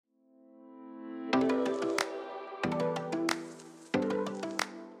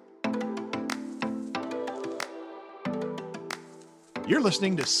You're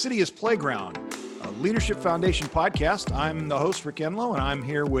listening to City is Playground, a Leadership Foundation podcast. I'm the host, Rick Enlow, and I'm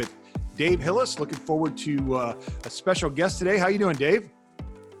here with Dave Hillis. Looking forward to a special guest today. How you doing, Dave?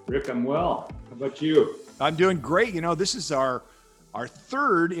 Rick, I'm well. How about you? I'm doing great. You know, this is our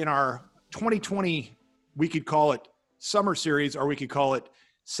third in our 2020, we could call it summer series, or we could call it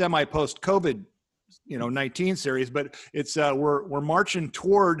semi-post COVID, 19 series. But it's we're marching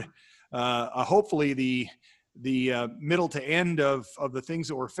toward hopefully the middle to end of the things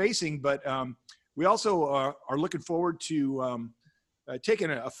that we're facing. But we also are looking forward to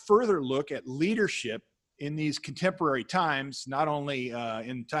taking a further look at leadership in these contemporary times, not only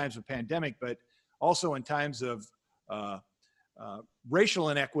in times of pandemic, but also in times of racial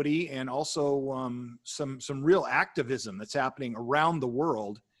inequity, and also some real activism that's happening around the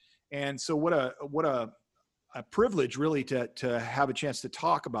world. And so what a privilege really to have a chance to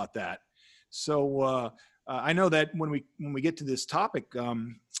talk about that. So I know that when we get to this topic,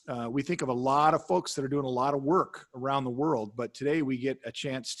 we think of a lot of folks that are doing a lot of work around the world, but today we get a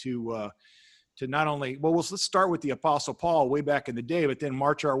chance to not only, let's start with the Apostle Paul way back in the day, but then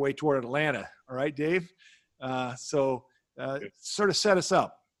march our way toward Atlanta. All right, Dave? So sort of set us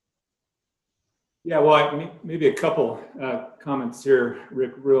up. Yeah, well, maybe a couple comments here,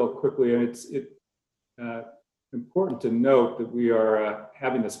 Rick, real quickly. It's important to note that we are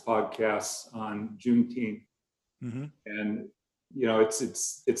having this podcast on Juneteenth, and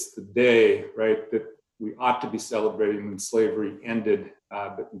it's the day, right, that we ought to be celebrating when slavery ended,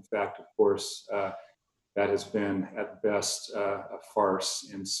 but in fact, of course, that has been at best a farce.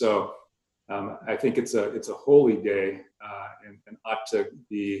 And so I think it's a holy day and ought to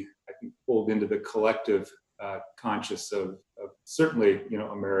be, I think, pulled into the collective conscious of certainly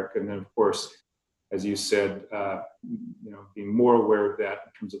America, and then of course, as you said, being more aware of that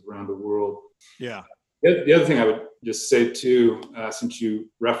in terms of around the world. Yeah. The other thing I would just say too, since you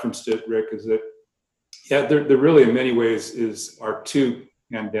referenced it, Rick, is that there really in many ways are two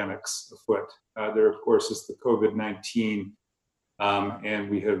pandemics afoot. There, of course, is the COVID-19. And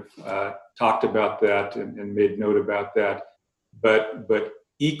we have talked about that and made note about that, but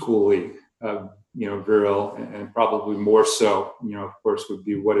equally, virile and probably more so, of course, would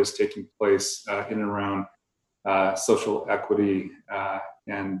be what is taking place in and around social equity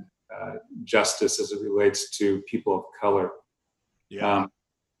and justice as it relates to people of color. Yeah.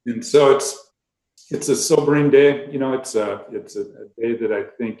 And so it's a sobering day. It's a day that I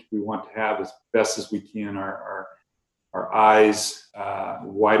think we want to have as best as we can our eyes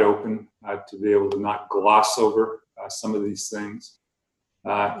wide open to be able to not gloss over some of these things.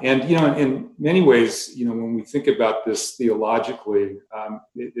 And in many ways, when we think about this theologically,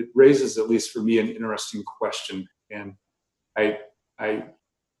 it raises, at least for me, an interesting question. And I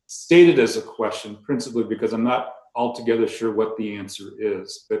state it as a question principally because I'm not altogether sure what the answer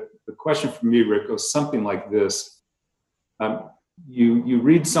is. But the question for me, Rick, goes something like this. You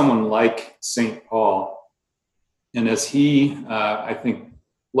read someone like St. Paul, and as he, I think,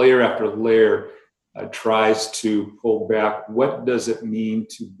 layer after layer, tries to pull back, what does it mean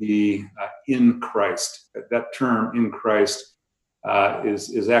to be in Christ? That term, in Christ,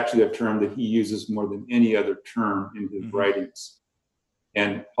 is actually a term that he uses more than any other term in his writings.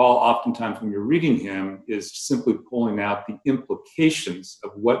 And Paul, oftentimes when you're reading him, is simply pulling out the implications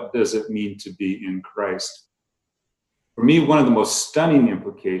of what does it mean to be in Christ. For me, one of the most stunning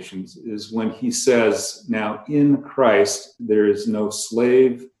implications is when he says, now in Christ, there is no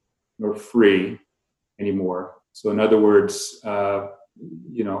slave nor free anymore. So in other words,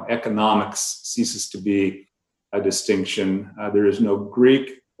 economics ceases to be a distinction. There is no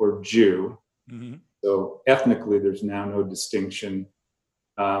Greek or Jew. So ethnically, there's now no distinction.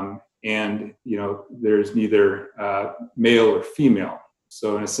 And there's neither male or female.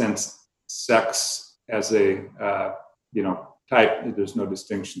 So in a sense, sex as a type, there's no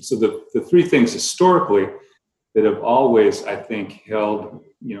distinction. So the three things historically that have always, I think, held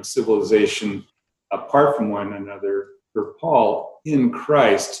civilization apart from one another, for Paul, in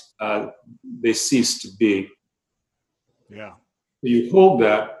Christ, they cease to be. Yeah. You hold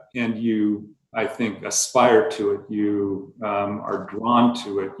that and you, I think, aspire to it. You are drawn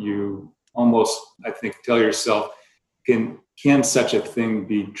to it. You almost, I think, tell yourself, can such a thing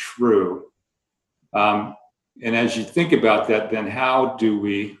be true? And as you think about that, then how do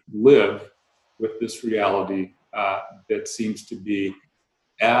we live with this reality that seems to be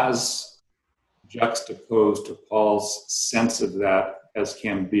as juxtaposed to Paul's sense of that as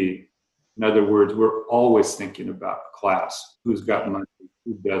can be? In other words, we're always thinking about class, who's got money,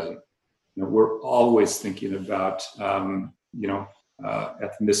 who doesn't. We're always thinking about,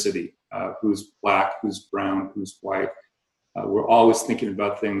 ethnicity, who's black, who's brown, who's white. We're always thinking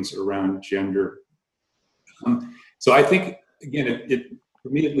about things around gender. So I think, again, it for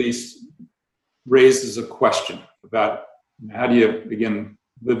me at least, raises a question about how do you, again,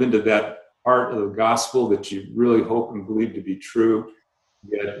 live into that part of the gospel that you really hope and believe to be true,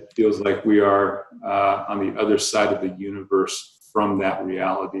 yet it feels like we are on the other side of the universe from that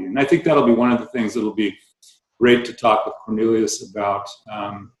reality. And I think that'll be one of the things that'll be great to talk with Cornelius about,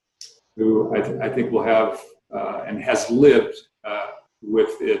 who I think will have and has lived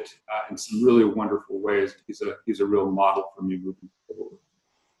with it in some really wonderful ways. He's a real model for me moving forward.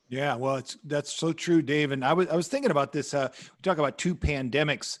 Yeah, well, that's so true, Dave. And I was thinking about this. We talk about two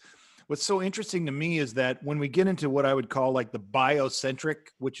pandemics. What's so interesting to me is that when we get into what I would call like the biocentric,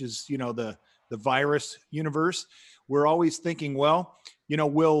 which is, the virus universe, we're always thinking, well,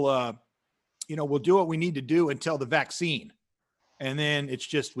 we'll do what we need to do until the vaccine. And then it's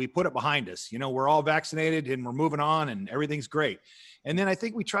just, we put it behind us. We're all vaccinated and we're moving on and everything's great. And then I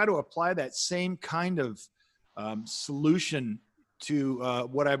think we try to apply that same kind of solution to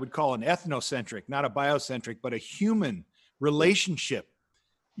what I would call an ethnocentric, not a biocentric, but a human relationship,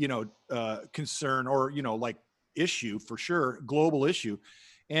 concern or, like issue for sure, global issue.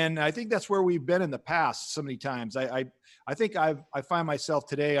 And I think that's where we've been in the past so many times. I think I find myself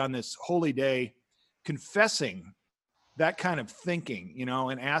today on this holy day confessing that kind of thinking,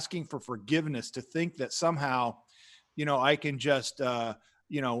 and asking for forgiveness to think that somehow, I can just,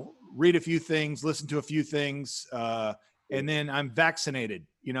 read a few things, listen to a few things, and then I'm vaccinated,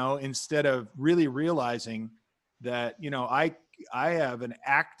 instead of really realizing that, I have an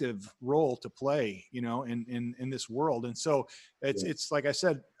active role to play, in this world. And so it's like I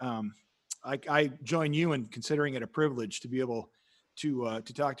said, I join you in considering it a privilege to be able to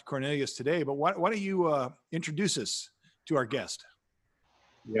talk to Cornelius today. But why don't you introduce us to our guest?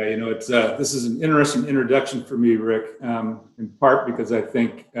 Yeah, it's this is an interesting introduction for me, Rick, in part because I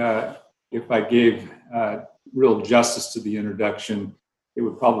think if I gave real justice to the introduction, it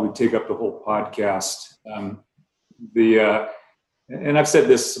would probably take up the whole podcast. And I've said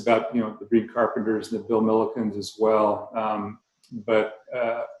this about the Reed Carpenters and the Bill Millikins as well, but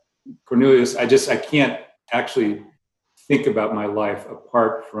Cornelius, I can't actually think about my life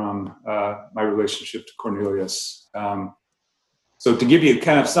apart from my relationship to Cornelius. So to give you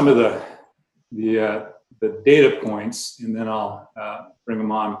kind of some of the data points, and then I'll bring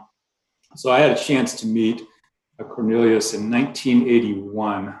them on. So I had a chance to meet Cornelius in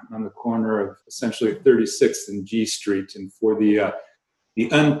 1981 on the corner of essentially 36th and G Street, and for the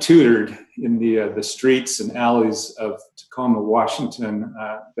untutored in the streets and alleys of Tacoma, Washington,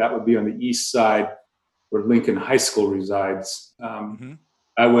 that would be on the east side where Lincoln High School resides.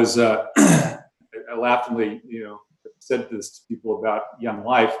 I was I laughingly, said this to people about Young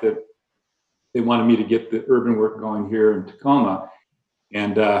Life, that they wanted me to get the urban work going here in Tacoma.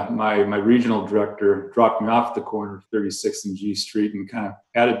 And my regional director dropped me off at the corner of 36th and G Street and kind of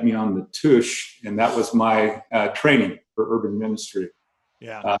added me on the tush. And that was my training for urban ministry.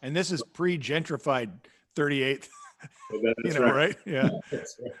 Yeah. And this is pre-gentrified 38th, that's right. Yeah.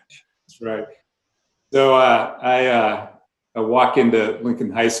 That's right. So I walk into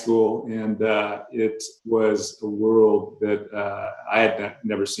Lincoln High School, and it was a world that I had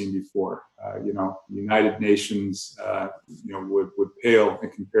never seen before. United Nations, would pale in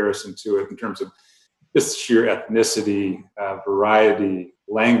comparison to it in terms of just sheer ethnicity, variety,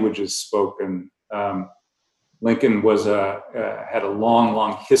 languages spoken. Lincoln was had a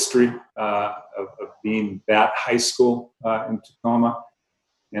long history of being that high school in Tacoma,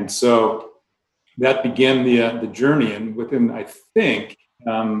 and so that began the journey. And within, I think,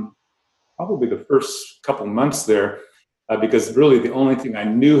 probably the first couple months there, because really the only thing I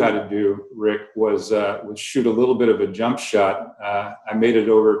knew how to do, Rick, was shoot a little bit of a jump shot. I made it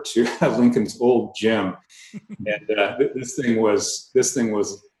over to Lincoln's old gym, and this thing was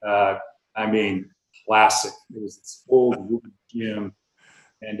classic. It was this old wooden gym,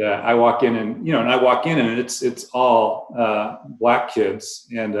 and I walk in, and it's all black kids,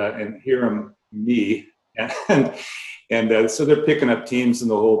 and here am me, and so they're picking up teams in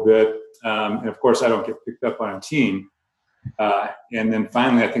the whole bit, and of course I don't get picked up on a team, and then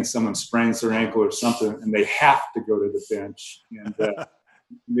finally I think someone sprains their ankle or something, and they have to go to the bench, and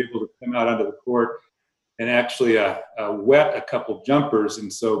be able to come out onto the court and actually wet a couple jumpers,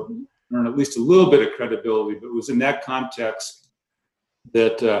 and so earn at least a little bit of credibility. But it was in that context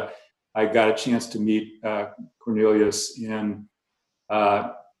that I got a chance to meet Cornelius, and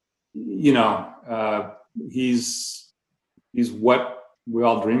he's what we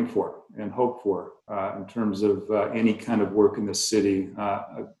all dream for and hope for in terms of any kind of work in the city.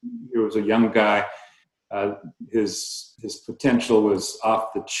 He was a young guy His potential was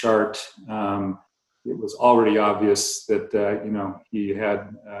off the chart. It was already obvious that he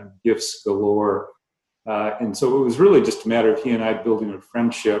had gifts galore, and so it was really just a matter of he and I building a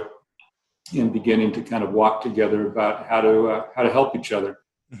friendship and beginning to kind of walk together about how to help each other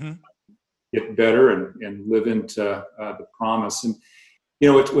get better and live into the promise. And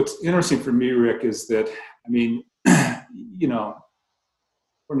what's interesting for me, Rick, is that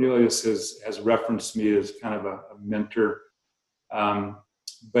Cornelius has referenced me as kind of a mentor,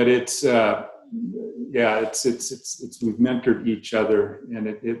 but it's we've mentored each other, and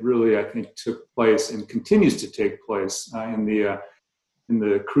it really, I think, took place and continues to take place in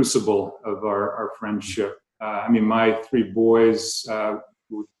the crucible of our friendship. My three boys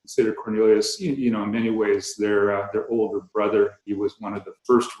would consider Cornelius, in many ways, their older brother. He was one of the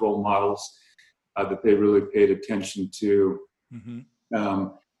first role models that they really paid attention to.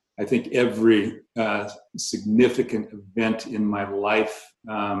 I think every significant event in my life,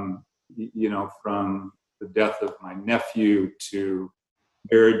 from the death of my nephew to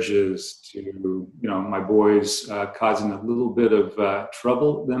marriages to my boys causing a little bit of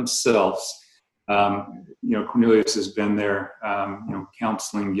trouble themselves, Cornelius has been there,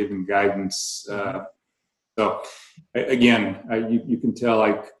 counseling, giving guidance. So again, you can tell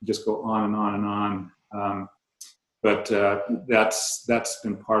I just go on and on and on. But that's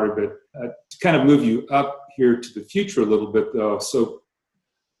been part of it. To kind of move you up here to the future a little bit, though. So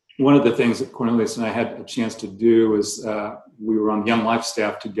one of the things that Cornelius and I had a chance to do was we were on Young Life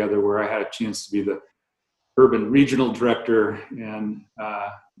staff together, where I had a chance to be the urban regional director, and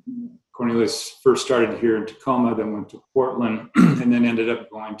Cornelius first started here in Tacoma, then went to Portland, and then ended up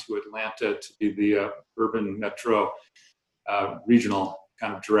going to Atlanta to be the urban metro regional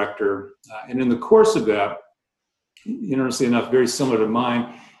kind of director. And in the course of that, interestingly enough, very similar to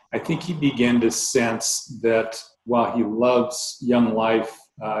mine, I think he began to sense that while he loves Young Life,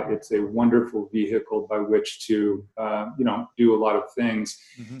 it's a wonderful vehicle by which to, do a lot of things.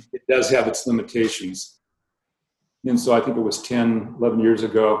 It does have its limitations. And so I think it was 10, 11 years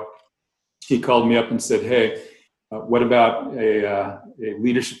ago, he called me up and said, hey, what about a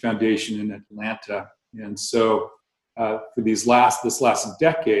leadership foundation in Atlanta? And so for this last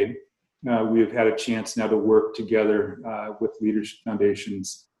decade, we've had a chance now to work together with leadership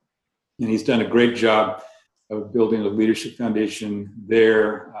foundations. And he's done a great job of building a leadership foundation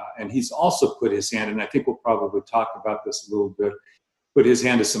there. And he's also put his hand, and I think we'll probably talk about this a little bit, put his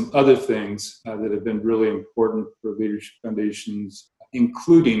hand to some other things that have been really important for leadership foundations,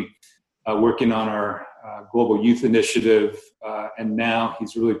 including working on our Global Youth Initiative. And now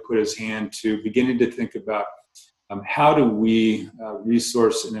he's really put his hand to beginning to think about how do we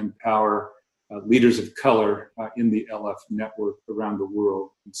resource and empower leaders of color in the LF network around the world.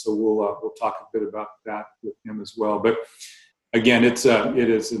 And so we'll talk a bit about that with him as well. But again, it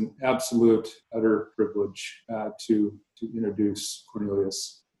is an absolute, utter privilege to introduce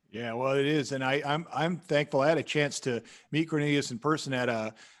Cornelius. Yeah, well, it is, and I'm thankful. I had a chance to meet Cornelius in person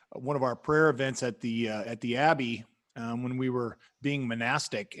at one of our prayer events at the Abbey when we were being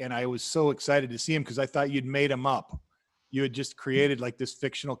monastic, and I was so excited to see him because I thought you'd made him up. You had just created like this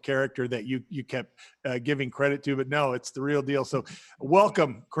fictional character that you kept giving credit to, but no, it's the real deal. So,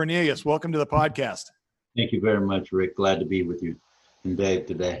 welcome, Cornelius. Welcome to the podcast. Thank you very much, Rick. Glad to be with you and Dave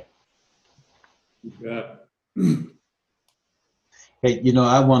today. Yeah. Hey,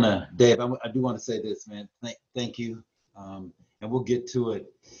 Dave, I do want to say this, man. Thank you. And we'll get to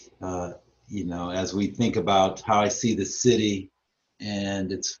it, as we think about how I see the city.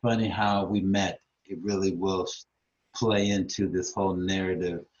 And it's funny how we met. It really will play into this whole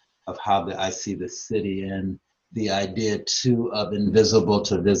narrative of how I see the city and the idea, too, of invisible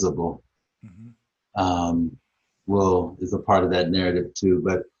to visible. Is a part of that narrative, too.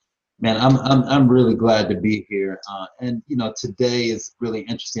 But man, I'm really glad to be here. And today is really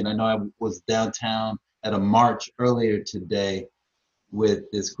interesting. I know I was downtown at a march earlier today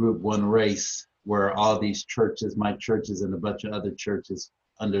with this group One Race, where all these churches, my churches and a bunch of other churches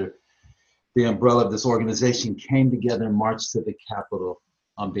under the umbrella of this organization came together and marched to the Capitol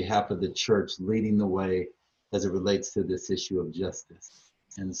on behalf of the church, leading the way as it relates to this issue of justice.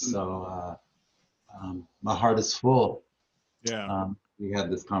 And so my heart is full. Yeah. We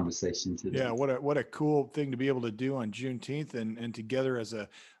had this conversation today. Yeah, what a cool thing to be able to do on Juneteenth and together as a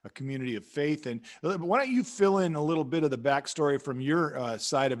community of faith. And why don't you fill in a little bit of the backstory from your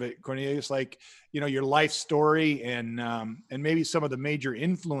side of it, Cornelius, like, your life story and maybe some of the major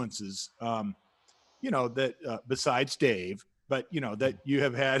influences, that besides Dave, but, that you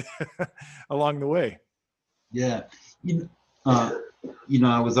have had along the way. Yeah. I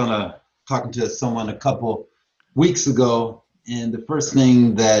was on a talking to someone a couple weeks ago, and the first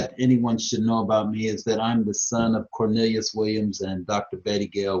thing that anyone should know about me is that I'm the son of Cornelius Williams and Dr. Betty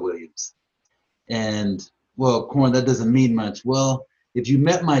Gale Williams. And, well, Corn, that doesn't mean much. Well, if you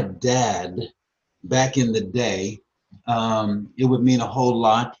met my dad back in the day, it would mean a whole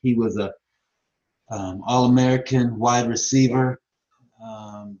lot. He was a All-American wide receiver,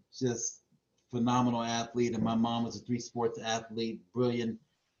 just phenomenal athlete. And my mom was a three-sports athlete, brilliant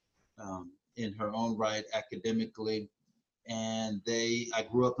in her own right academically. And I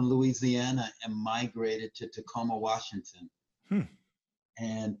grew up in Louisiana and migrated to Tacoma, Washington.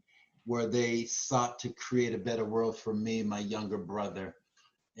 And where they sought to create a better world for me, my younger brother,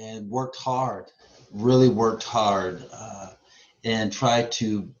 and worked hard, really worked hard, and tried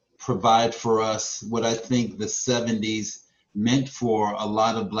to provide for us what I think the 70s meant for a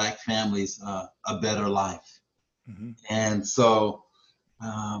lot of Black families, a better life. And so,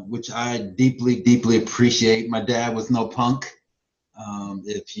 which I deeply, deeply appreciate. My dad was no punk.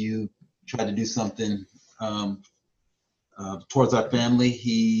 If you try to do something towards our family,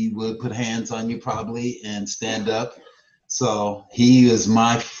 he would put hands on you probably and stand up. So he is in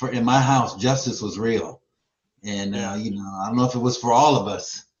my house, justice was real. And, you know, I don't know if it was for all of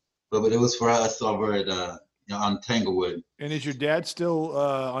us, but it was for us over at, on Tanglewood. And is your dad still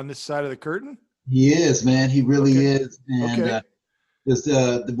on this side of the curtain? He is, man. He really is. And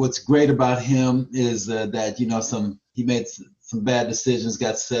what's great about him is that, you know, he made some bad decisions,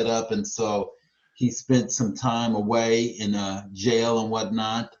 got set up. And so he spent some time away in jail and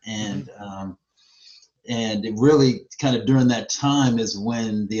whatnot. And it really kind of during that time is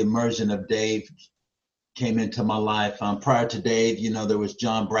when the immersion of Dave came into my life. Prior to Dave, you know, there was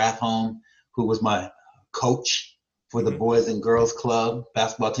John Brathholm, who was my coach for the Boys and Girls Club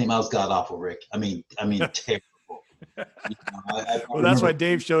basketball team. I was god awful, Rick. I mean, terrible. You know, well, that's why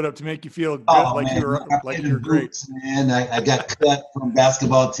Dave showed up, to make you feel good, like you were great. Man, I got cut from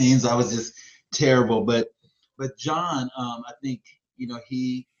basketball teams. I was just terrible. But John, I think, you know,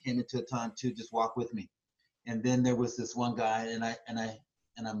 he came into a time to just walk with me. And then there was this one guy, and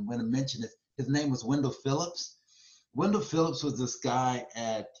I'm going to mention it. His name was Wendell Phillips. Wendell Phillips was this guy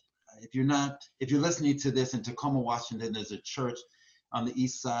if you're listening to this in Tacoma, Washington, there's a church on the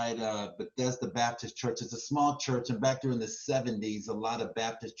east side, Bethesda Baptist Church. It's a small church, and back during the 70s, a lot of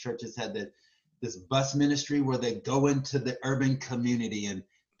Baptist churches had this bus ministry where they go into the urban community and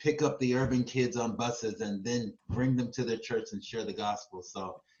pick up the urban kids on buses and then bring them to their church and share the gospel.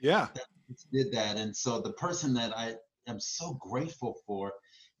 So did that. And so the person that I am so grateful for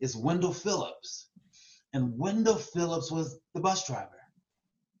is Wendell Phillips. And Wendell Phillips was the bus driver.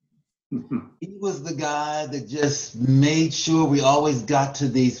 He was the guy that just made sure we always got to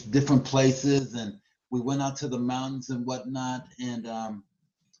these different places, and we went out to the mountains and whatnot. And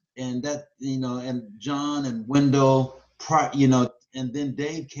that, you know, and John and Wendell, you know, and then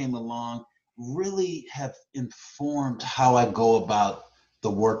Dave came along, really have informed how I go about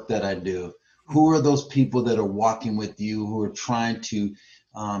the work that I do. Who are those people that are walking with you, who are trying to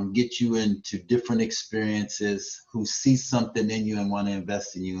get you into different experiences, who see something in you and want to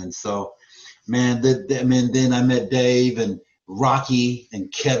invest in you? And so, man, then I met Dave and Rocky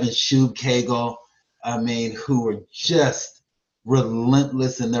and Kevin Schubkagel, who were just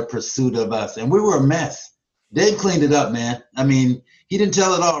relentless in their pursuit of us. And we were a mess. Dave cleaned it up, man. I mean, he didn't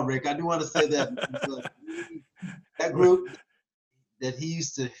tell it all, Rick. I do want to say that. That group that he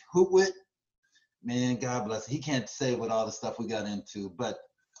used to hoop with, man, God bless. He can't say what all the stuff we got into, but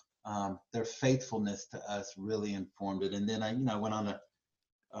their faithfulness to us really informed it. And then I went on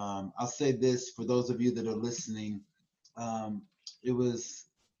I'll say this for those of you that are listening, it was,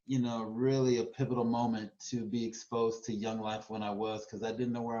 you know, really a pivotal moment to be exposed to Young Life when I was, because I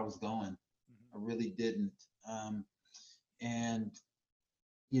didn't know where I was going. I really didn't. And,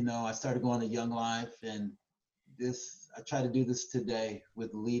 you know, I started going to Young Life, and I try to do this today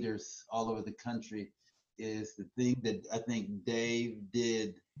with leaders all over the country, is the thing that I think Dave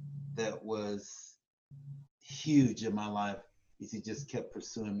did that was huge in my life is he just kept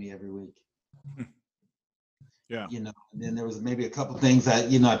pursuing me every week. Yeah. You know, and then there was maybe a couple things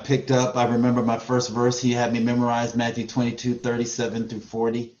I picked up. I remember my first verse, he had me memorize Matthew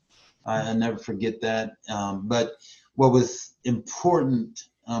 22:37-40. I never forget that. But what was important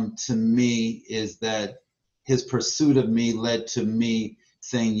to me is that his pursuit of me led to me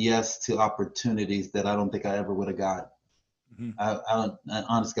saying yes to opportunities that I don't think I ever would have got.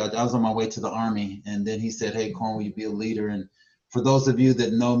 Honest God, I was on my way to the Army, and then he said, "Hey, Corn, will you be a leader?" And for those of you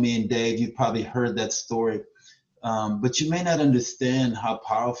that know me and Dave, you've probably heard that story. But you may not understand how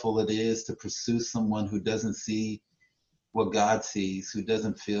powerful it is to pursue someone who doesn't see what God sees, who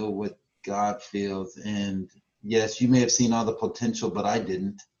doesn't feel what God feels. And yes, you may have seen all the potential, but I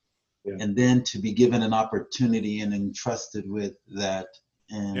didn't. Yeah. And then to be given an opportunity and entrusted with that.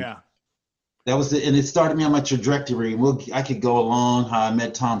 And Yeah. that was it. And it started me on my trajectory. I could go along how I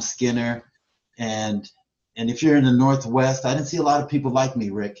met Tom Skinner. And if you're in the Northwest, I didn't see a lot of people like me,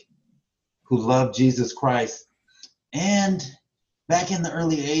 Rick, who love Jesus Christ. And back in the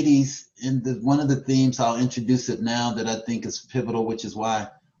early 80s, one of the themes, I'll introduce it now that I think is pivotal, which is why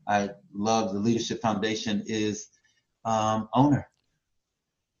I love the Leadership Foundation, is owner.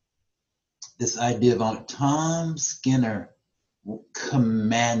 This idea of owner. Tom Skinner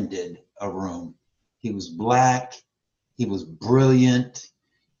commanded a room. He was Black. He was brilliant.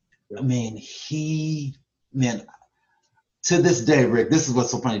 I mean, to this day, Rick, this is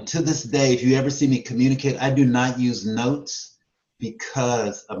what's so funny. To this day, if you ever see me communicate, I do not use notes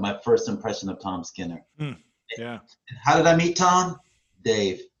because of my first impression of Tom Skinner. Yeah. How did I meet Tom?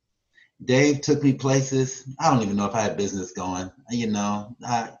 Dave. Dave took me places. I don't even know if I had business going,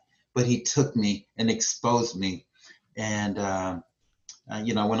 but he took me and exposed me. And, I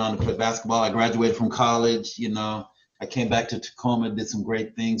went on to play basketball. I graduated from college, I came back to Tacoma, did some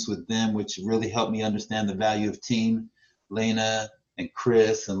great things with them, which really helped me understand the value of team. Lena and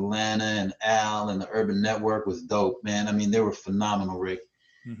Chris and Lana and Al and the Urban Network was dope, man. I mean, they were phenomenal, Rick.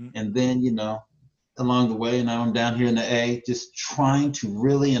 Mm-hmm. And then, along the way, now I'm down here in the A, just trying to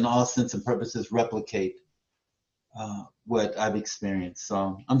really, in all sense and purposes, replicate what I've experienced.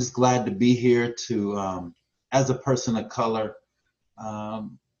 So I'm just glad to be here to, as a person of color,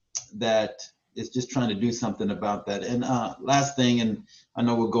 that is just trying to do something about that. And last thing, and I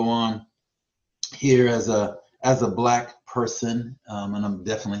know we'll go on here as a Black person, and I'm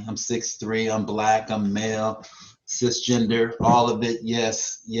 6'3", I'm Black, I'm male, cisgender, all of it.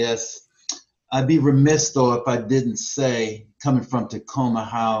 Yes. I'd be remiss though if I didn't say, coming from Tacoma,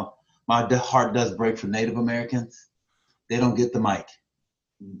 how my heart does break for Native Americans. They don't get the mic.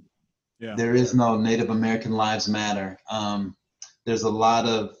 Yeah. There is no Native American Lives Matter. There's a lot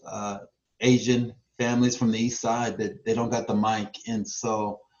of Asian families from the East Side that they don't got the mic. And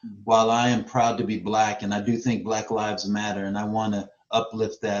so while I am proud to be Black, and I do think Black Lives Matter, and I want to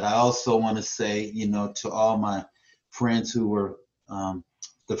uplift that, I also want to say, to all my friends who were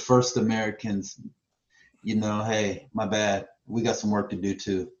the first Americans, hey, my bad. We got some work to do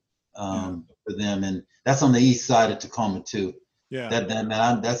too for them. And that's on the East Side of Tacoma too. Yeah.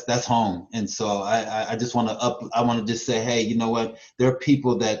 That's home. And so I just want to just say, hey, you know what? There are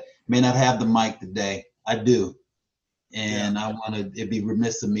people that may not have the mic today. I do. And I want to, it'd be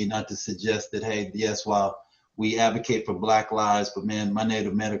remiss of me not to suggest that, hey, yes, while we advocate for Black lives, but man, my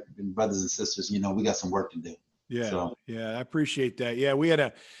Native American brothers and sisters, we got some work to do. Yeah. So. Yeah. I appreciate that. Yeah. We had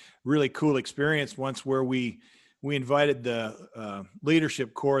a really cool experience once where we invited the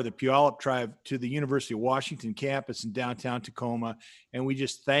leadership core of the Puyallup tribe to the University of Washington campus in downtown Tacoma. And we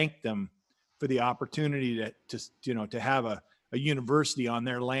just thanked them for the opportunity to have a university on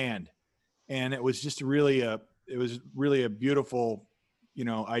their land. And it was just really a beautiful,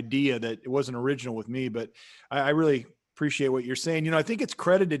 idea that it wasn't original with me, but I really appreciate what you're saying. I think it's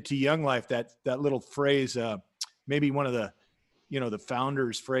credited to Young Life, that little phrase, maybe one of the, the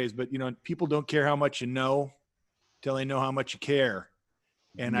founder's phrase, but people don't care how much you know till they know how much you care.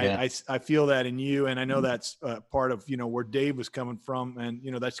 And I feel that in you. And I know that's part of, where Dave was coming from. And,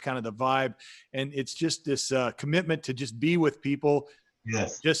 that's kind of the vibe. And it's just this commitment to just be with people.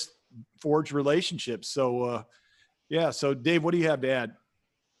 Yes. Just forge relationships. So, So Dave, what do you have to add?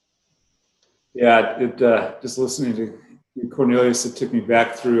 Yeah, just listening to you, Cornelius, it took me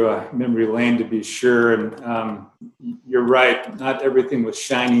back through memory lane, to be sure. And you're right. Not everything was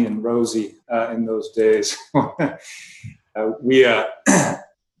shiny and rosy in those days. Cornelius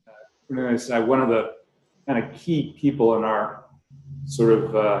and I, one of the kind of key people in our sort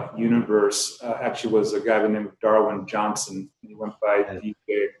of universe actually was a guy by the name of Darwin Johnson. He went by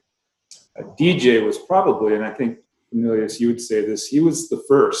DJ. DJ was probably, and I think, Cornelius, you would say this, he was the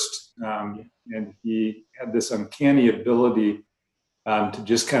first. And he had this uncanny ability to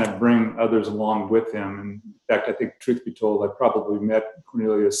just kind of bring others along with him. And in fact, I think, truth be told, I probably met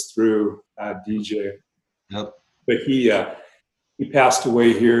Cornelius through DJ. Yep. But he passed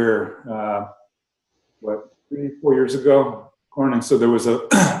away here, 3-4 years ago, Corn. And so there was a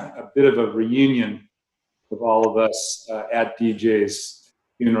bit of a reunion of all of us at DJ's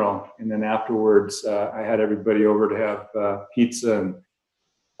funeral. And then afterwards, I had everybody over to have pizza and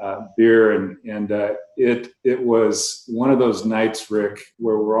beer, and it was one of those nights, Rick,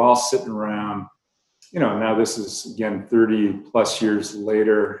 where we're all sitting around. Now this is again 30 plus years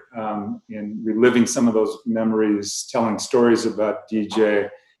later, and reliving some of those memories, telling stories about DJ,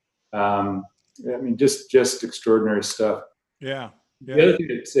 I mean, just extraordinary stuff. Yeah. The other thing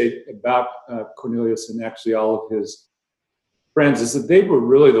I'd say about Cornelius and actually all of his friends is that they were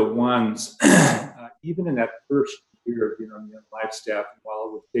really the ones, even in that first year of being on the Young Life staff, while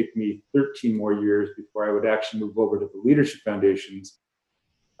it would take me 13 more years before I would actually move over to the Leadership Foundations,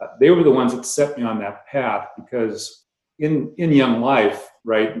 they were the ones that set me on that path, because in Young Life,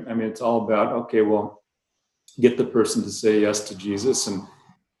 right, I mean, it's all about, okay, well, get the person to say yes to Jesus, and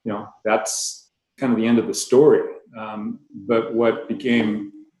that's kind of the end of the story. But what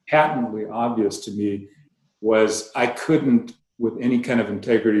became patently obvious to me was I couldn't, with any kind of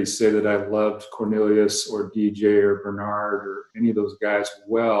integrity, say that I loved Cornelius or DJ or Bernard or any of those guys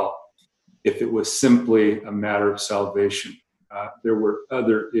well if it was simply a matter of salvation. There were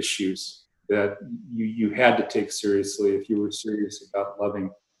other issues that you had to take seriously if you were serious about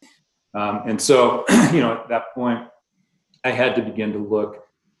loving. And so, at that point, I had to begin to look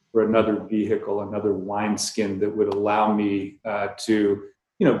for another vehicle, another wineskin that would allow me to,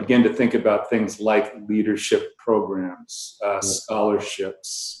 begin to think about things like leadership programs,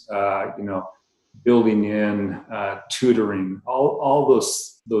 scholarships, building in tutoring, all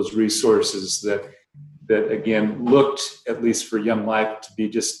those resources that again looked, at least for Young Life, to be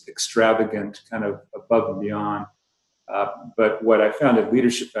just extravagant, kind of above and beyond. But what I found at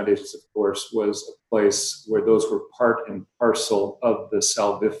Leadership Foundations, of course, was a place where those were part and parcel of the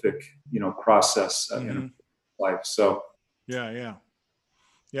salvific, process in life. So, yeah,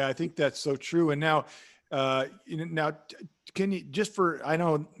 I think that's so true. And now, can you just I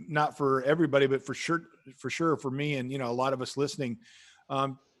know not for everybody, but for sure for me and a lot of us listening,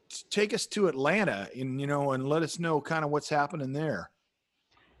 take us to Atlanta and let us know kind of what's happening there.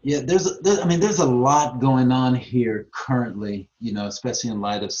 Yeah, there's a lot going on here currently, especially in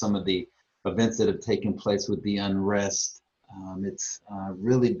light of some of the events that have taken place with the unrest. It's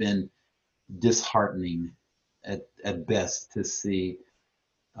really been disheartening at best to see.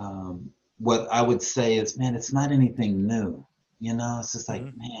 What I would say is, man, it's not anything new. It's just like,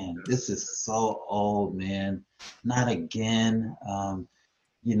 man, this is so old, man. Not again.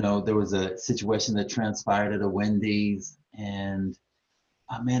 There was a situation that transpired at a Wendy's, and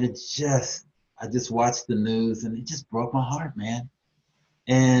man, I just watched the news and it just broke my heart, man.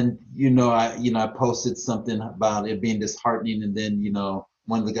 And I posted something about it being disheartening, and then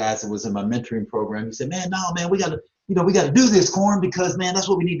one of the guys that was in my mentoring program, he said, "Man, no, man, we gotta do this, Corn, because man, that's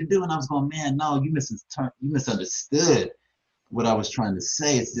what we need to do." And I was going, "Man, no, you misunderstood what I was trying to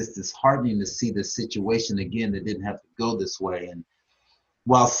say. It's just disheartening to see the situation again that didn't have to go this way." And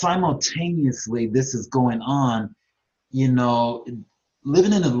while simultaneously this is going on,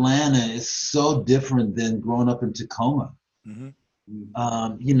 living in Atlanta is so different than growing up in Tacoma.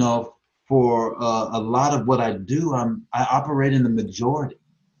 For a lot of what I do, I operate in the majority,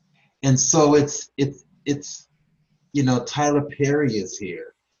 and so it's Tyler Perry is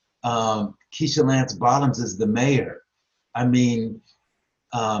here, Keisha Lance Bottoms is the mayor. I mean,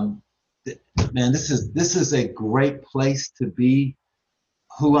 man, this is a great place to be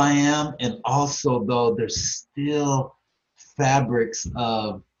who I am, and also though there's still fabrics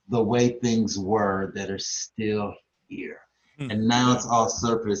of the way things were that are still here. And now it's all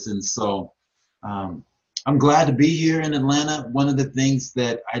surface. And so I'm glad to be here in Atlanta. One of the things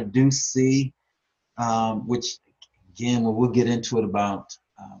that I do see, which again, we'll get into it about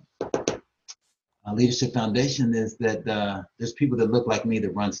Leadership Foundation, is that there's people that look like me that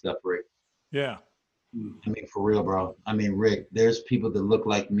run stuff, Rick. Yeah. I mean, for real, bro. I mean, Rick, there's people that look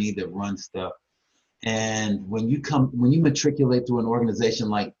like me that run stuff. And when you matriculate to an organization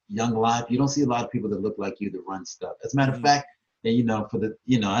like Young Life, you don't see a lot of people that look like you that run stuff. As a matter of fact, and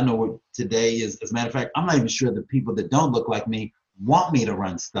I know what today is, as a matter of fact, I'm not even sure the people that don't look like me want me to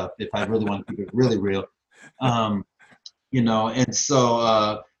run stuff if I really want to keep it really real. And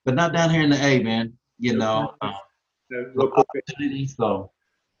so, but not down here in the A, man, opportunities, so.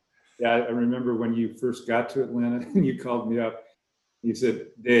 Yeah, I remember when you first got to Atlanta and you called me up, you said,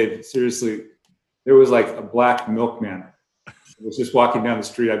 "Dave, seriously, there was like a black milkman. I was just walking down the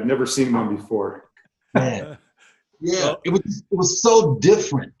street. I've never seen one before." Man. Yeah, it was so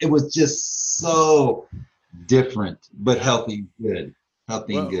different. It was just so different, but healthy, good.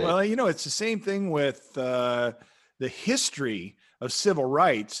 Healthy and good. Well, it's the same thing with the history of civil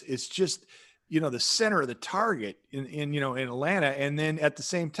rights. It's just, the center of the target in Atlanta. And then at the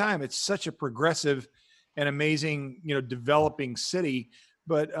same time, it's such a progressive and amazing, developing city.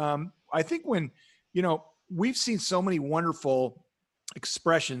 But I think when, we've seen so many wonderful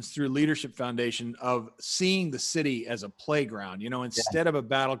expressions through Leadership Foundation of seeing the city as a playground, instead of a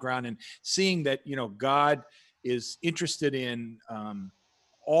battleground, and seeing that, God is interested in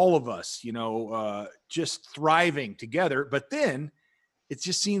all of us, just thriving together. But then it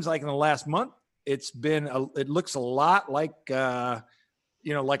just seems like in the last month, it looks a lot like,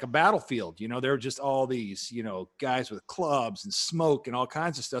 like a battlefield. There are just all these, guys with clubs and smoke and all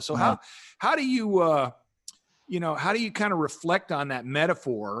kinds of stuff. So how do you, how do you kind of reflect on that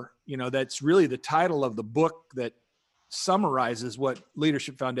metaphor, that's really the title of the book that summarizes what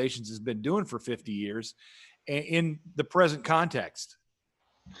Leadership Foundations has been doing for 50 years in the present context?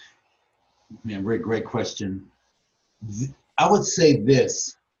 Man, Rick, great question. I would say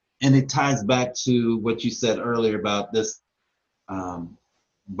this, and it ties back to what you said earlier about this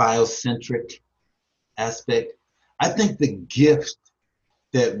biocentric aspect. I think the gift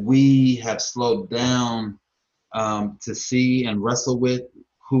that we have slowed down to see and wrestle with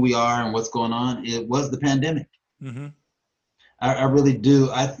who we are and what's going on, it was the pandemic. Mm-hmm. I really do.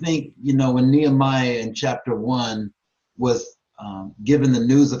 I think, when Nehemiah in chapter 1 was given the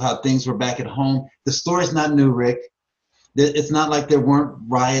news of how things were back at home, the story's not new, Rick. It's not like there weren't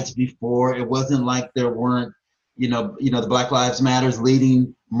riots before. It wasn't like there weren't, the Black Lives Matters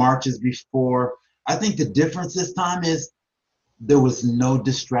leading marches before. I think the difference this time is there was no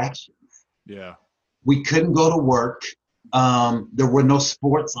distractions. Yeah. We couldn't go to work. There were no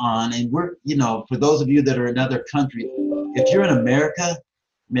sports on. And we're, for those of you that are in other countries, if you're in America,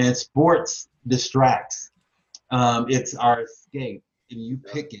 man, sports distracts. It's our escape, and you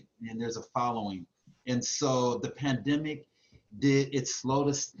pick it, and there's a following. And so the pandemic it slowed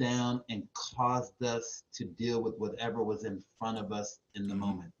us down and caused us to deal with whatever was in front of us in the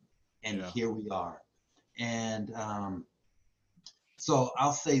moment. And here we are. And so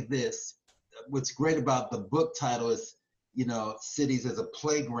I'll say this. What's great about the book title is, Cities as a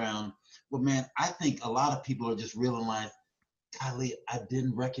Playground. Well, man, I think a lot of people are just realizing, golly, I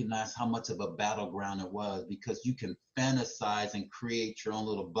didn't recognize how much of a battleground it was, because you can fantasize and create your own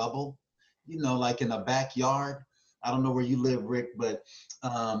little bubble, like in a backyard. I don't know where you live, Rick, but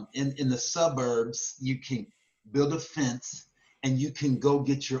in the suburbs, you can build a fence and you can go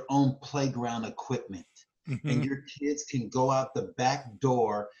get your own playground equipment. Mm-hmm. And your kids can go out the back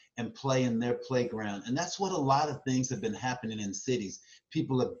door and play in their playground. And that's what a lot of things have been happening in cities.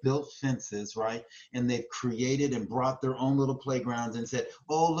 People have built fences, right? And they've created and brought their own little playgrounds and said,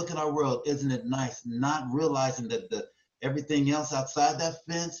 oh, look at our world. Isn't it nice? Not realizing that everything else outside that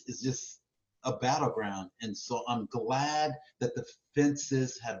fence is just a battleground. And so I'm glad that the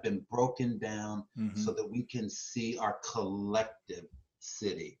fences have been broken down, mm-hmm. so that we can see our collective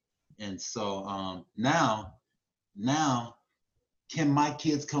city. And so now, can my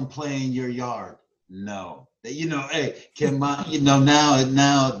kids come play in your yard? No. Hey, can my,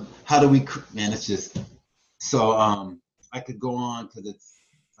 now, how do we, man, it's just, so I could go on because it's,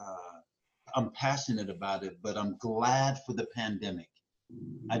 I'm passionate about it, but I'm glad for the pandemic.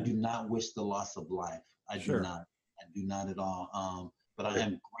 I do not wish the loss of life. I do not at all. But I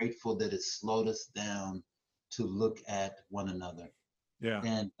am grateful that it slowed us down to look at one another. Yeah.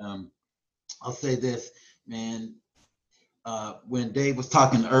 And I'll say this, man, when Dave was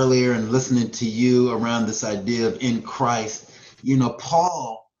talking earlier and listening to you around this idea of in Christ,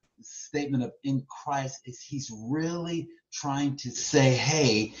 Paul's statement of in Christ is he's really trying to say,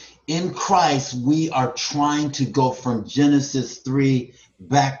 hey, in Christ, we are trying to go from Genesis 3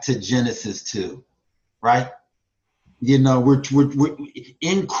 back to Genesis 2, right? We're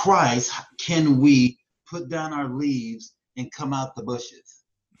in Christ, can we put down our leaves and come out the bushes?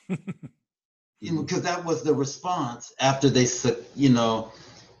 Because that was the response after they,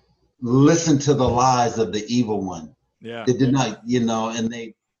 listened to the lies of the evil one. Yeah. They did not, and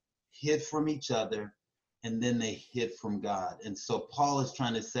they hid from each other, and then they hid from God. And so Paul is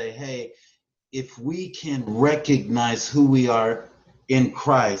trying to say, hey, if we can recognize who we are in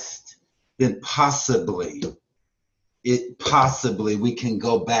Christ, then possibly we can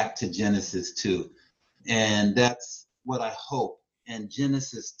go back to Genesis 2. And that's what I hope. And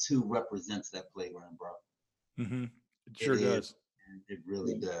Genesis 2 represents that playground, bro. Mm-hmm. It sure does. It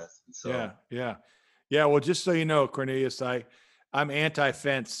really does. So, yeah. Well, just so you know, Cornelius, I'm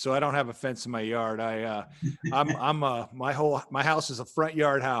anti-fence, so I don't have a fence in my yard. My house is a front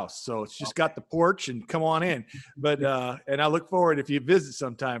yard house, so it's just got the porch and come on in. But and I look forward if you visit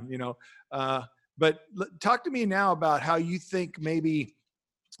sometime, But talk to me now about how you think maybe,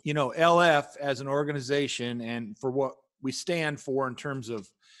 LF as an organization and for what we stand for in terms of,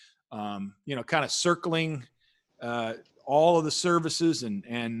 kind of circling all of the services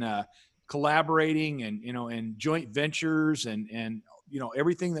and collaborating and, and joint ventures and,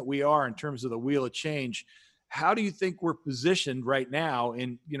 everything that we are in terms of the wheel of change. How do you think we're positioned right now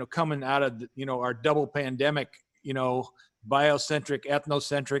in, coming out of, our double pandemic, biocentric,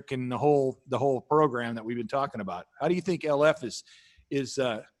 ethnocentric, and the whole program that we've been talking about. How do you think LF is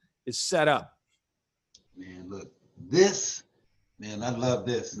set up? Man, look, this, man, I love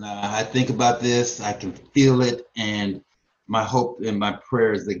this. Now I think about this, I can feel it, and my hope and my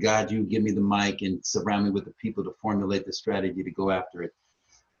prayer is that God, you give me the mic and surround me with the people to formulate the strategy to go after it.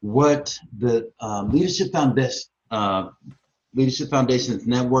 What the Leadership Foundations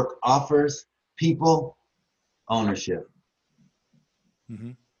Network offers people: ownership.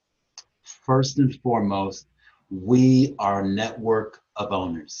 Mm-hmm. First and foremost, we are a network of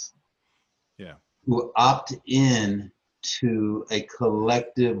owners. Yeah. Who opt in to a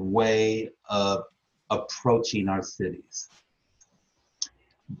collective way of approaching our cities.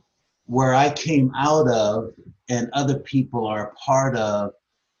 Where I came out of and other people are a part of,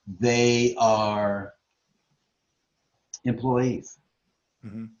 they are employees.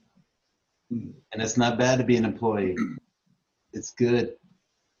 Mm-hmm. And it's not bad to be an employee. It's good.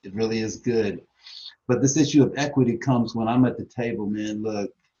 It really is good. But this issue of equity comes when I'm at the table, man.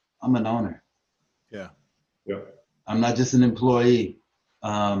 Look, I'm an owner. Yeah. Yeah. I'm not just an employee.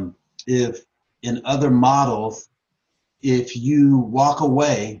 If in other models, if you walk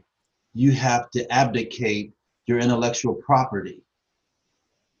away, you have to abdicate your intellectual property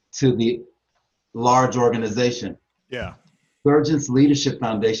to the large organization. Yeah. Surgeons Leadership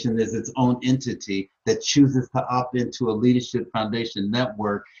Foundation is its own entity that chooses to opt into a Leadership Foundation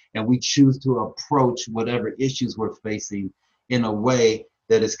network, and we choose to approach whatever issues we're facing in a way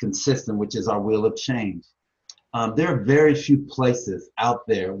that is consistent, which is our wheel of change. There are very few places out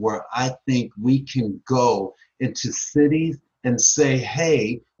there where I think we can go into cities and say,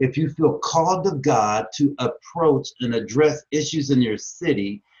 hey, if you feel called of God to approach and address issues in your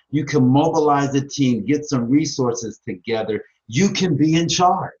city, you can mobilize a team, get some resources together. You can be in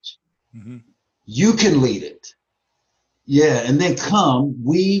charge. Mm-hmm. You can lead it. Yeah, and then come,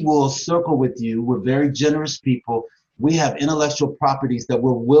 we will circle with you. We're very generous people. We have intellectual properties that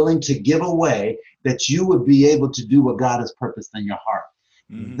we're willing to give away that you would be able to do what God has purposed in your heart.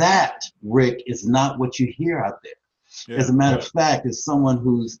 Mm-hmm. That, Rick, is not what you hear out there. Yeah. As a matter of fact, as someone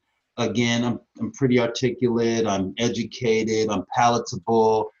who's, again, I'm pretty articulate, I'm educated, I'm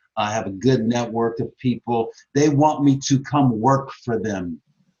palatable, I have a good network of people. They want me to come work for them.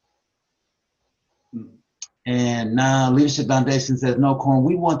 And now Leadership Foundation says, no, Corn,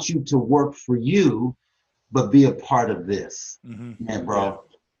 we want you to work for you, but be a part of this. Mm-hmm. Man, bro,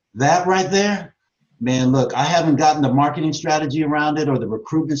 that right there, man, look, I haven't gotten the marketing strategy around it or the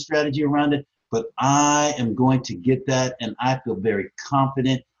recruitment strategy around it, but I am going to get that, and I feel very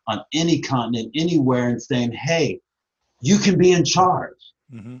confident on any continent, anywhere, and saying, hey, you can be in charge.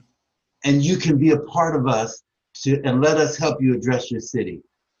 Mm-hmm. And you can be a part of us and let us help you address your city.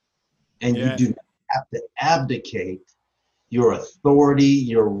 And you do not have to abdicate your authority,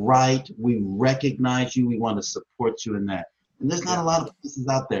 your right. We recognize you. We want to support you in that. And there's not a lot of places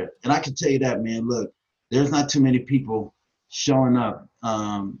out there. And I can tell you that, man, look, there's not too many people showing up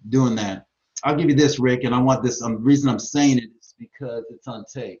doing that. I'll give you this, Rick, and I want this. The reason I'm saying it is because it's on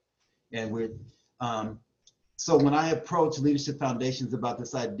tape. And we're, so when I approach Leadership Foundations about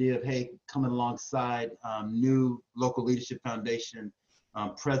this idea of, hey, coming alongside new local Leadership Foundation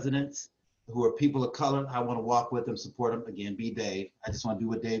presidents who are people of color, I want to walk with them, support them. Again, be Dave. I just want to do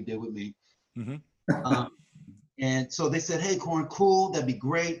what Dave did with me. Mm-hmm. And so they said, hey, Corn, cool, that'd be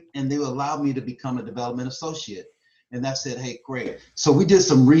great. And they allowed me to become a development associate. And that said, hey, great. So we did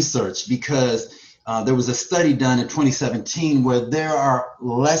some research because there was a study done in 2017 where there are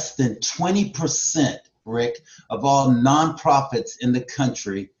less than 20%, Rick, of all nonprofits in the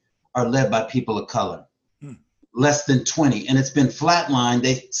country are led by people of color. Less than 20, and it's been flatlined.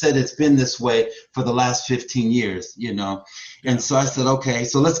 They said it's been this way for the last 15 years, you know. And so I said, okay,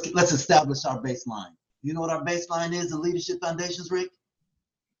 so let's establish our baseline. You know what our baseline is in Leadership Foundations, Rick?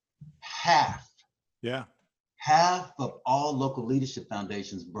 Half. Yeah. Half of all local Leadership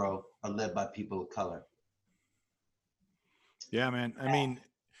Foundations, bro, are led by people of color. Yeah, man. I mean,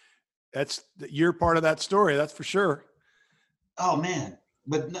 you're part of that story. That's for sure. Oh man,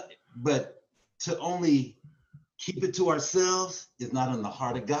 but to only keep it to ourselves is not in the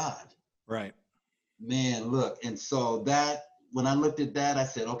heart of God. Right. Man, look, and so that, when I looked at that, I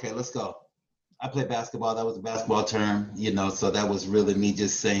said, okay, let's go. I play basketball. That was a basketball term, you know, so that was really me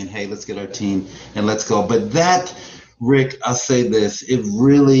just saying, hey, let's get our team and let's go. But that, Rick, I'll say this, it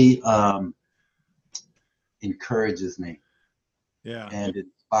really encourages me. Yeah. And it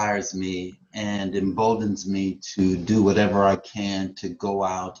inspires me and emboldens me to do whatever I can to go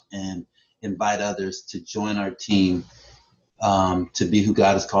out and invite others to join our team, to be who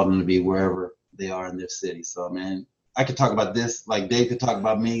God has called them to be wherever they are in their city. So, man, I could talk about this, like Dave could talk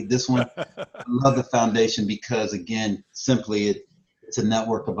about me. This one, I love the foundation because, again, simply it's a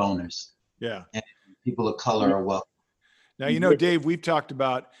network of owners. Yeah. And people of color are welcome. Now, you know, Dave, we've talked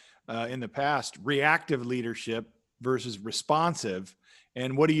about in the past reactive leadership versus responsive.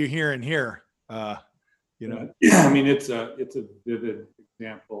 And what are you hearing here? You know, yeah, I mean, it's a vivid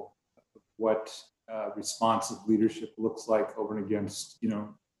example of what responsive leadership looks like over and against, you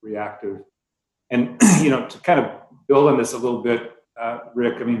know, reactive. And, you know, to kind of build on this a little bit,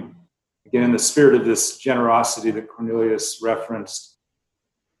 Rick, I mean, again, in the spirit of this generosity that Cornelius referenced,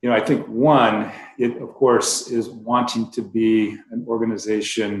 you know, I think one, it of course is wanting to be an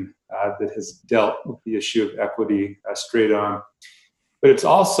organization that has dealt with the issue of equity straight on. But it's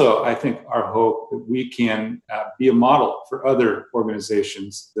also, I think, our hope that we can be a model for other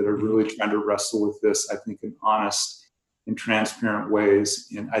organizations that are really trying to wrestle with this, I think, in honest and transparent ways.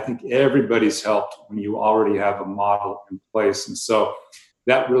 And I think everybody's helped when you already have a model in place. And so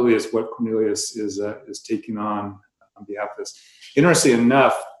that really is what Cornelius is taking on behalf of this. Interestingly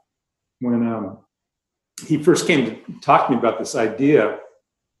enough, when he first came to talk to me about this idea,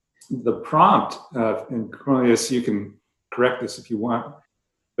 the prompt, and Cornelius, you can correct this if you want,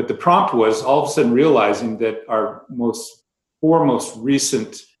 but the prompt was all of a sudden realizing that our four most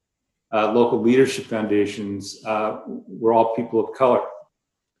recent local leadership foundations were all people of color.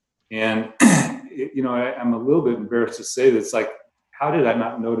 And, you know, I'm a little bit embarrassed to say that it's like, how did I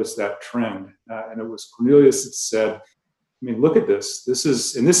not notice that trend? And it was Cornelius that said, I mean, look at this. This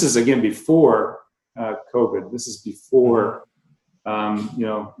is again before COVID. This is before, you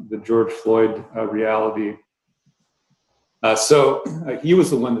know, the George Floyd reality. So he was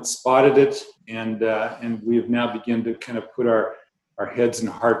the one that spotted it, and we have now begun to kind of put our heads and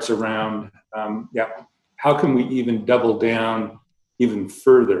hearts around, how can we even double down even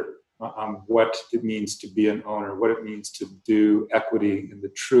further on what it means to be an owner, what it means to do equity in the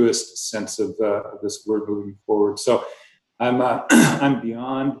truest sense of this word moving forward. So I'm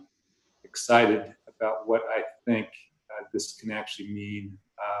beyond excited about what I think this can actually mean,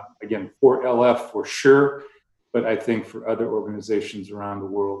 again, for LF for sure, but I think for other organizations around the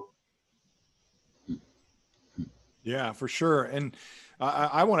world. Yeah, for sure. And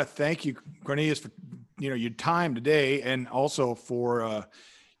I want to thank you, Cornelius, for, you know, your time today, and also for,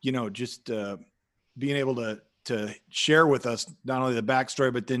 you know, just being able to share with us not only the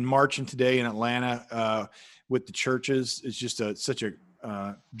backstory, but then marching today in Atlanta with the churches. It's just such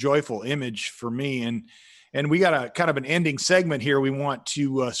a joyful image for me. And we got a kind of an ending segment here. We want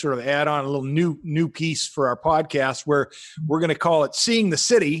to sort of add on a little new piece for our podcast where we're going to call it Seeing the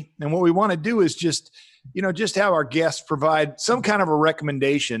City. And what we want to do is just have our guests provide some kind of a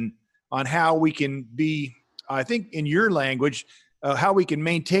recommendation on how we can be, I think in your language, how we can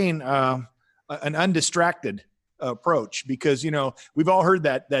maintain an undistracted approach. Because, you know, we've all heard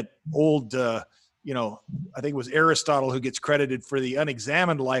that old, you know, I think it was Aristotle who gets credited for the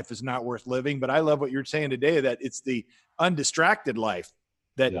unexamined life is not worth living. But I love what you're saying today, that it's the undistracted life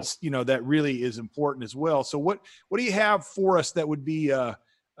that's, you know, that really is important as well. So what do you have for us that would be, you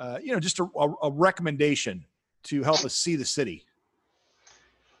know, just a recommendation to help us see the city?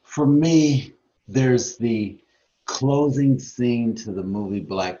 For me, there's the closing scene to the movie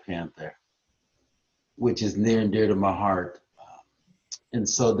Black Panther, which is near and dear to my heart. And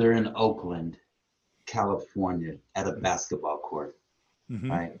so they're in Oakland, California, at a basketball court,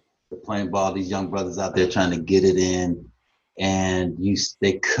 right? They're playing ball, these young brothers out there trying to get it in. And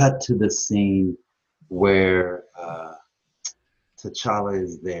they cut to the scene where T'Challa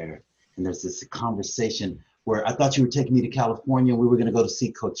is there. And there's this conversation where I thought you were taking me to California and we were going to go to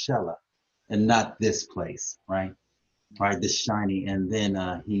see Coachella and not this place, right? Right, this shiny. And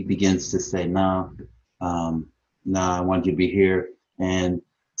then he begins to say, no, I want you to be here. And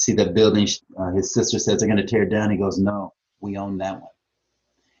see that building, his sister says they're going to tear it down. He goes, no, we own that one.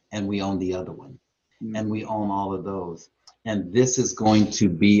 And we own the other one. And we own all of those. And this is going to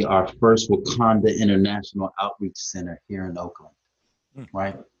be our first Wakanda International Outreach Center here in Oakland,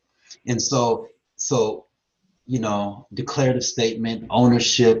 right? And so, you know, declarative statement,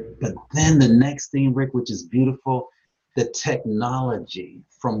 ownership, but then the next thing, Rick, which is beautiful, the technology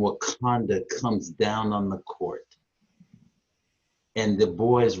from Wakanda comes down on the court. And the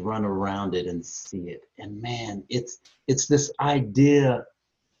boys run around it and see it. And man, it's this idea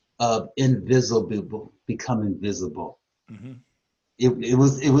of invisible becoming visible. And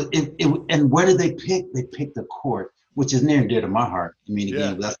where did they pick? They picked the court, which is near and dear to my heart. I mean,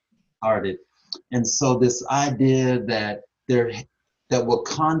 again, that's started. And so this idea that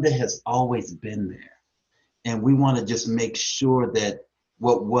Wakanda has always been there. And we want to just make sure that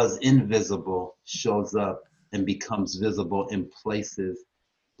what was invisible shows up and becomes visible in places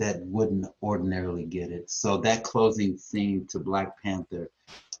that wouldn't ordinarily get it. So that closing scene to Black Panther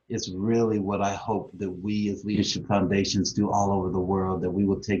is really what I hope that we as leadership foundations do all over the world, that we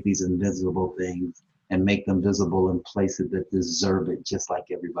will take these invisible things and make them visible in places that deserve it, just like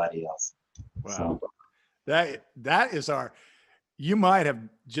everybody else. Wow. So, That is you might have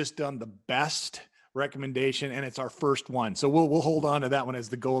just done the best recommendation, and it's our first one. So we'll hold on to that one as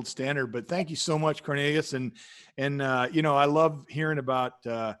the gold standard. But thank you so much, Cornelius. And I love hearing about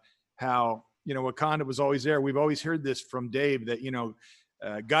how, Wakanda was always there. We've always heard this from Dave that,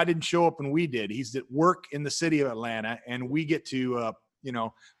 God didn't show up when we did. He's at work in the city of Atlanta, and we get to,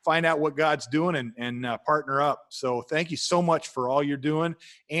 find out what God's doing and partner up. So thank you so much for all you're doing,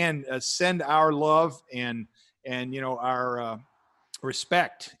 and send our love and our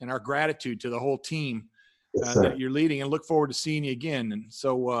respect and our gratitude to the whole team that you're leading, and look forward to seeing you again. And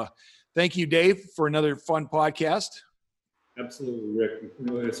so thank you, Dave, for another fun podcast. Absolutely, Rick.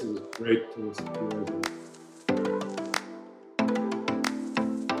 It was great to listen to you.